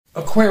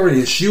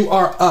Aquarius, you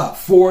are up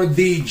for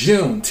the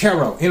June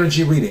Tarot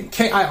Energy Reading.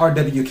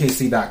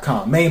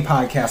 KIRWKC.com, main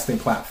podcasting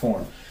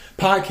platform.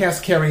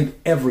 Podcast carried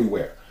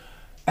everywhere.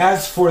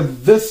 As for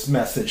this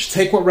message,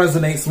 take what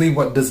resonates, leave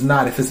what does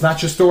not. If it's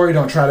not your story,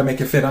 don't try to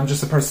make it fit. I'm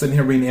just a person sitting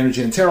here reading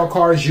energy and tarot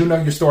cards. You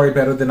know your story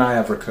better than I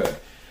ever could.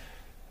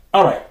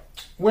 All right,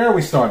 where are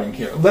we starting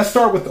here? Let's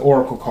start with the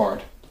Oracle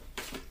card.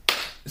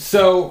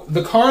 So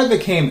the card that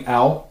came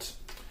out,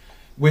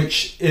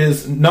 which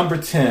is number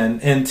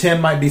 10, and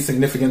 10 might be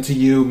significant to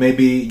you.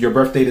 Maybe your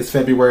birth date is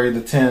February the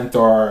 10th,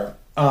 or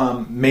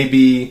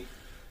maybe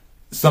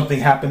something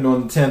happened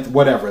on the 10th,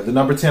 whatever. The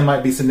number 10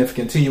 might be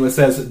significant to you. It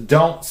says,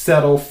 don't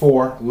settle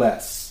for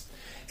less.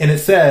 And it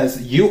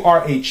says, you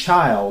are a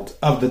child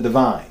of the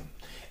divine,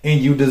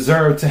 and you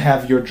deserve to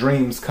have your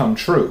dreams come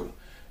true.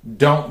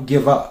 Don't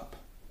give up.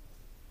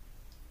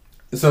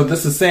 So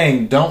this is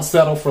saying, don't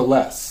settle for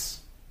less.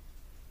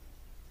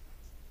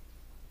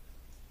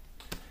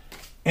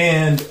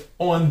 And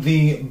on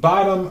the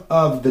bottom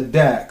of the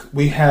deck,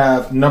 we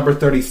have number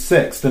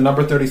 36. The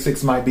number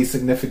 36 might be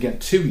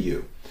significant to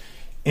you.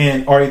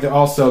 And or either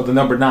also the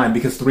number 9,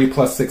 because 3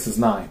 plus 6 is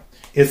 9.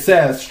 It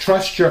says,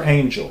 trust your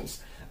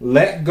angels.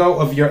 Let go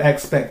of your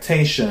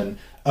expectation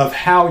of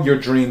how your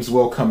dreams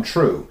will come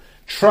true.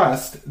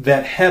 Trust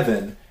that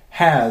heaven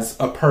has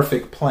a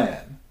perfect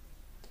plan.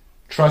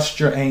 Trust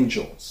your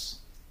angels.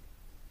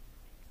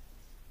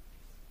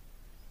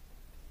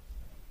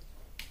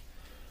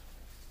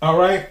 All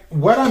right,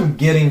 what I'm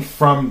getting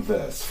from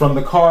this, from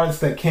the cards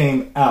that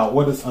came out,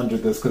 what is under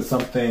this? Because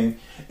something,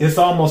 it's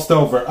almost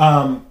over.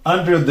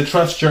 Under the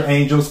trust your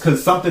angels,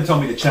 because something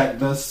told me to check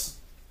this.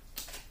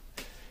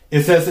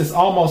 It says it's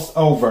almost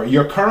over.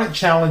 Your current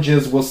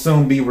challenges will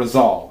soon be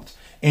resolved,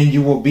 and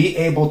you will be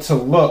able to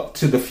look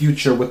to the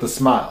future with a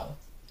smile.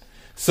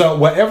 So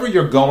whatever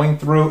you're going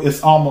through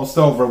is almost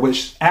over,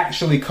 which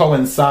actually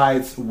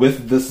coincides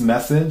with this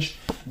message,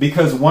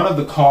 because one of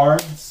the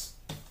cards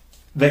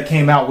that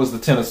came out was the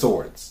Ten of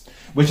Swords,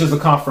 which is a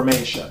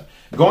confirmation.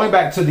 Going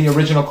back to the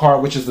original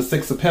card, which is the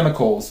Six of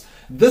Pentacles,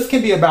 this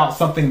can be about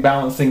something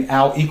balancing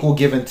out, equal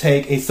give and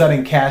take, a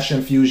sudden cash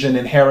infusion,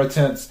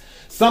 inheritance,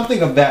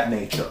 something of that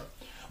nature.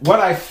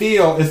 What I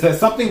feel is that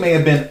something may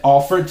have been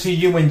offered to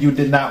you and you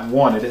did not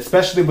want it,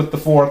 especially with the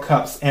Four of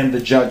Cups and the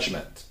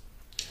Judgment.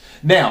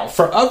 Now,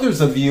 for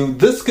others of you,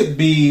 this could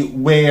be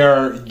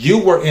where you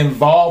were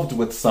involved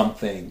with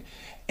something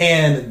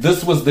and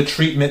this was the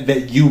treatment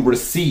that you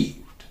received.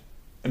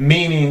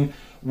 Meaning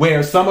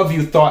where some of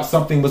you thought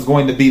something was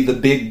going to be the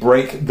big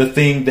break, the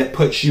thing that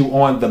puts you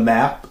on the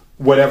map,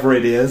 whatever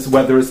it is,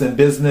 whether it's in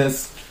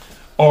business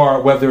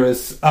or whether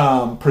it's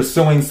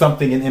pursuing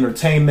something in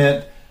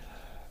entertainment,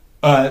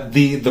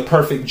 the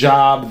perfect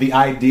job, the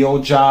ideal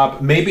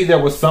job. Maybe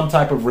there was some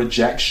type of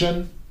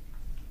rejection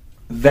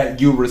that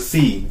you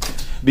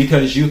received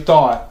because you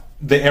thought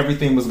that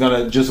everything was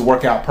going to just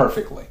work out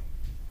perfectly.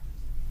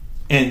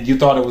 And you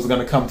thought it was going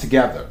to come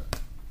together.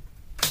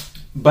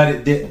 But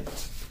it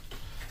didn't.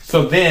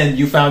 So then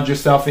you found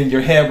yourself in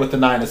your head with the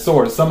Nine of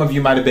Swords. Some of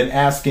you might have been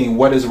asking,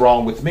 what is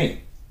wrong with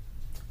me?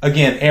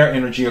 Again, air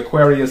energy,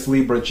 Aquarius,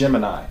 Libra,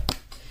 Gemini.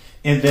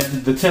 And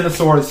then the Ten of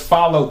Swords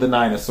followed the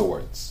Nine of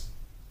Swords.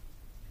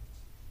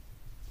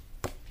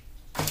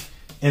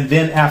 And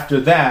then after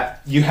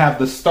that, you have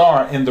the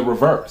Star in the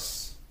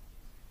reverse.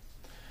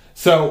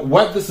 So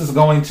what this is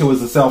going to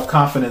is a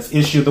self-confidence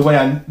issue.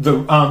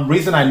 The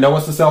reason I know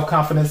it's a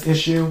self-confidence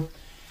issue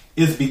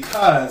is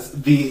because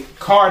the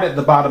card at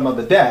the bottom of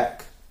the deck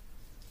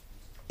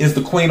is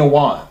the Queen of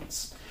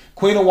Wands.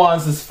 Queen of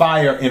Wands is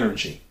fire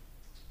energy.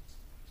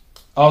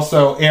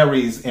 Also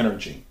Aries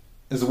energy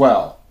as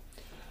well.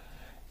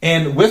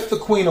 And with the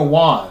Queen of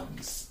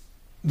Wands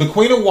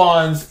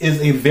is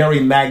a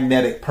very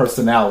magnetic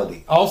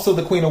personality. Also,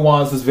 the Queen of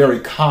Wands is very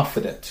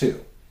confident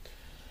too.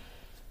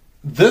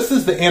 This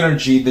is the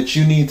energy that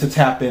you need to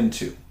tap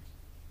into,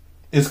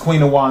 is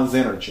Queen of Wands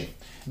energy.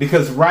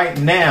 Because right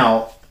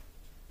now,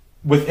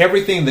 with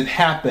everything that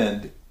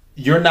happened,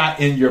 you're not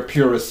in your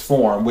purest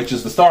form, which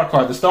is the Star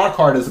card. The Star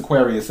card is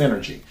Aquarius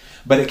energy,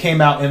 but it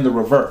came out in the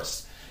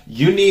reverse.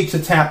 You need to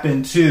tap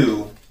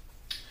into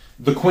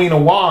the Queen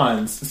of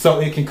Wands so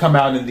it can come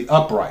out in the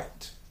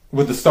upright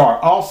with the Star.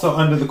 Also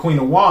under the Queen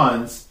of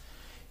Wands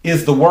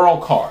is the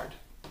World card.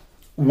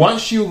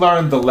 Once you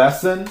learn the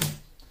lesson,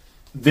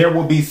 there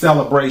will be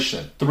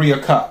celebration. 3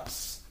 of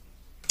Cups.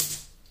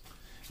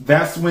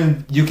 That's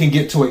when you can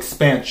get to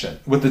expansion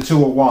with the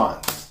 2 of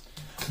Wands.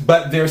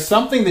 But there's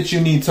something that you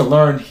need to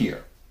learn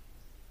here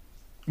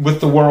with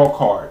the World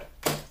card,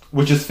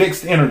 which is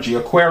fixed energy,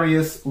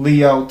 Aquarius,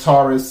 Leo,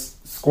 Taurus,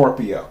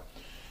 Scorpio,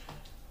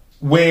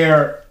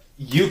 where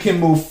you can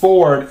move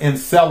forward and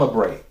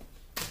celebrate.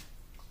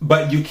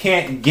 But you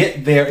can't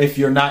get there if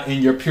you're not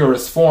in your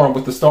purest form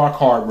with the Star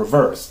card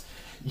reversed.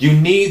 You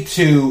need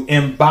to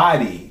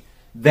embody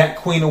that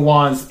Queen of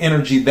Wands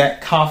energy,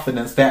 that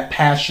confidence, that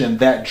passion,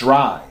 that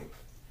drive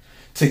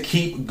to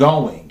keep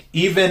going,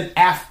 even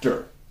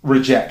after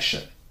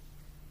rejection,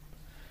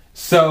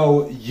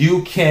 so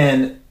you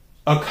can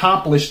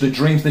accomplish the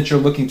dreams that you're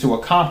looking to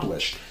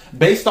accomplish.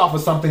 based off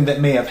of something that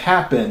may have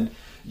happened,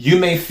 you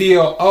may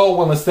feel, oh,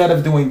 well, instead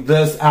of doing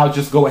this, I'll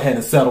just go ahead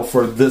and settle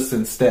for this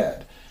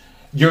instead.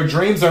 Your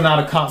dreams are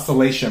not a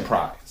consolation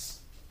prize.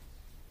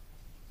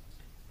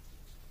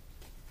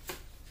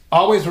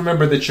 Always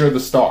remember that you're the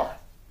star.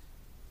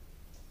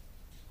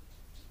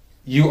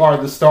 You are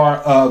the star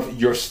of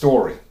your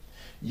story.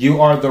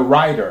 You are the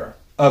writer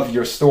of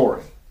your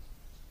story.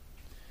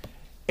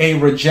 A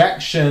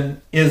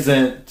rejection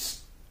isn't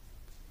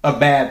a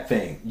bad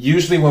thing.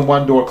 Usually when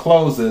one door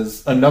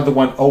closes, another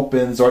one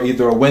opens, or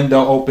either a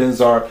window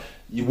opens, or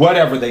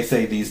whatever they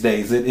say these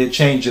days. It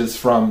changes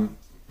from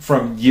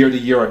year to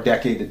year or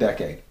decade to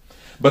decade.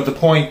 But the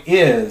point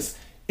is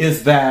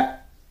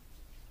that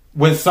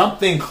when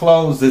something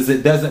closes,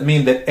 it doesn't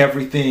mean that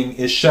everything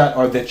is shut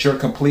or that you're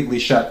completely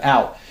shut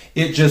out.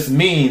 It just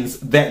means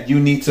that you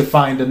need to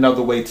find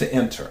another way to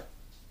enter.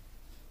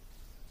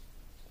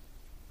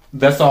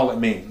 That's all it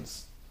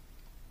means.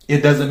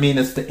 It doesn't mean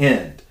it's the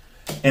end.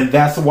 And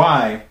that's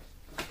why,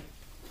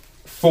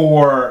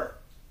 for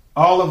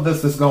all of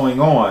this that's going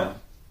on,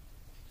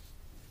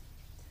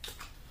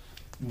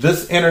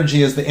 this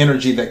energy is the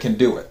energy that can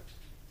do it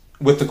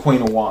with the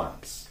Queen of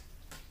Wands.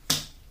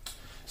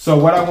 So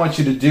what I want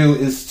you to do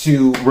is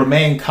to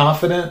remain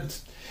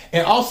confident.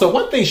 And also,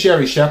 one thing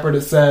Sherry Shepherd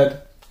has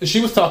said,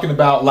 she was talking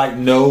about like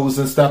no's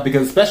and stuff,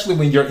 because especially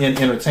when you're in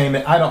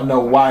entertainment, I don't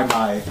know why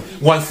my...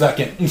 One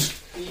second.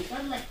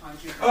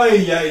 Oh,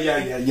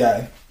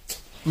 yeah.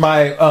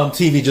 My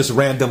TV just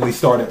randomly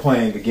started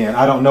playing again.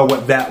 I don't know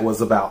what that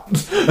was about.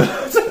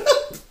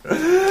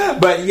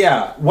 But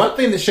yeah, one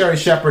thing that Sherry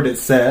Shepherd had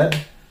said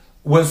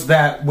was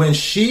that when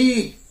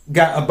she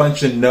got a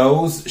bunch of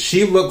no's,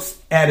 she looks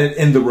at it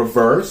in the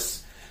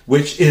reverse,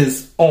 which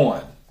is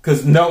on.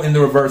 Because no in the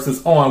reverse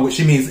is on, which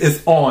she means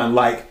it's on,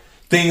 like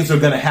things are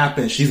going to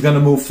happen. She's going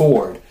to move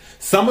forward.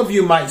 Some of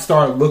you might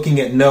start looking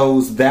at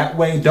no's that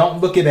way. Don't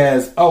look at it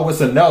as, oh,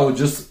 it's a no.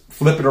 Just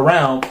flip it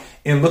around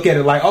and look at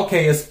it like,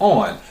 okay, it's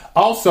on.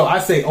 Also, I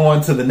say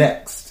on to the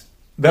next.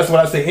 That's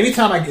what I say.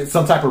 Anytime I get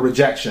some type of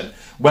rejection,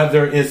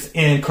 whether it's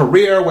in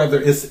career,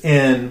 whether it's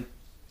in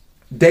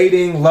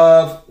dating,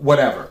 love,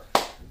 whatever.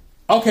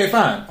 Okay,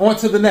 fine. On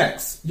to the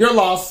next. Your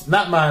loss,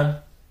 not mine.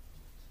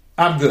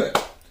 I'm good.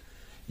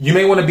 You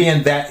may want to be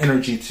in that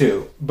energy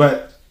too,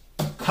 but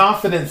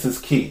confidence is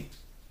key.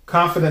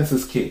 Confidence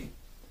is key.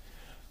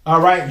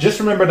 All right. Just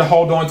remember to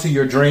hold on to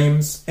your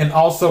dreams, and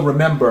also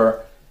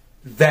remember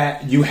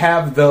that you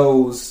have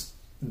those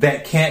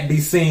that can't be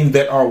seen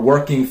that are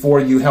working for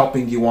you,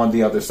 helping you on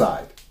the other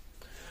side.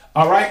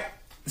 All right.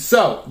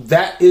 So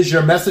that is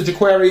your message,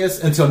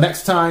 Aquarius. Until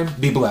next time,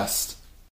 be blessed.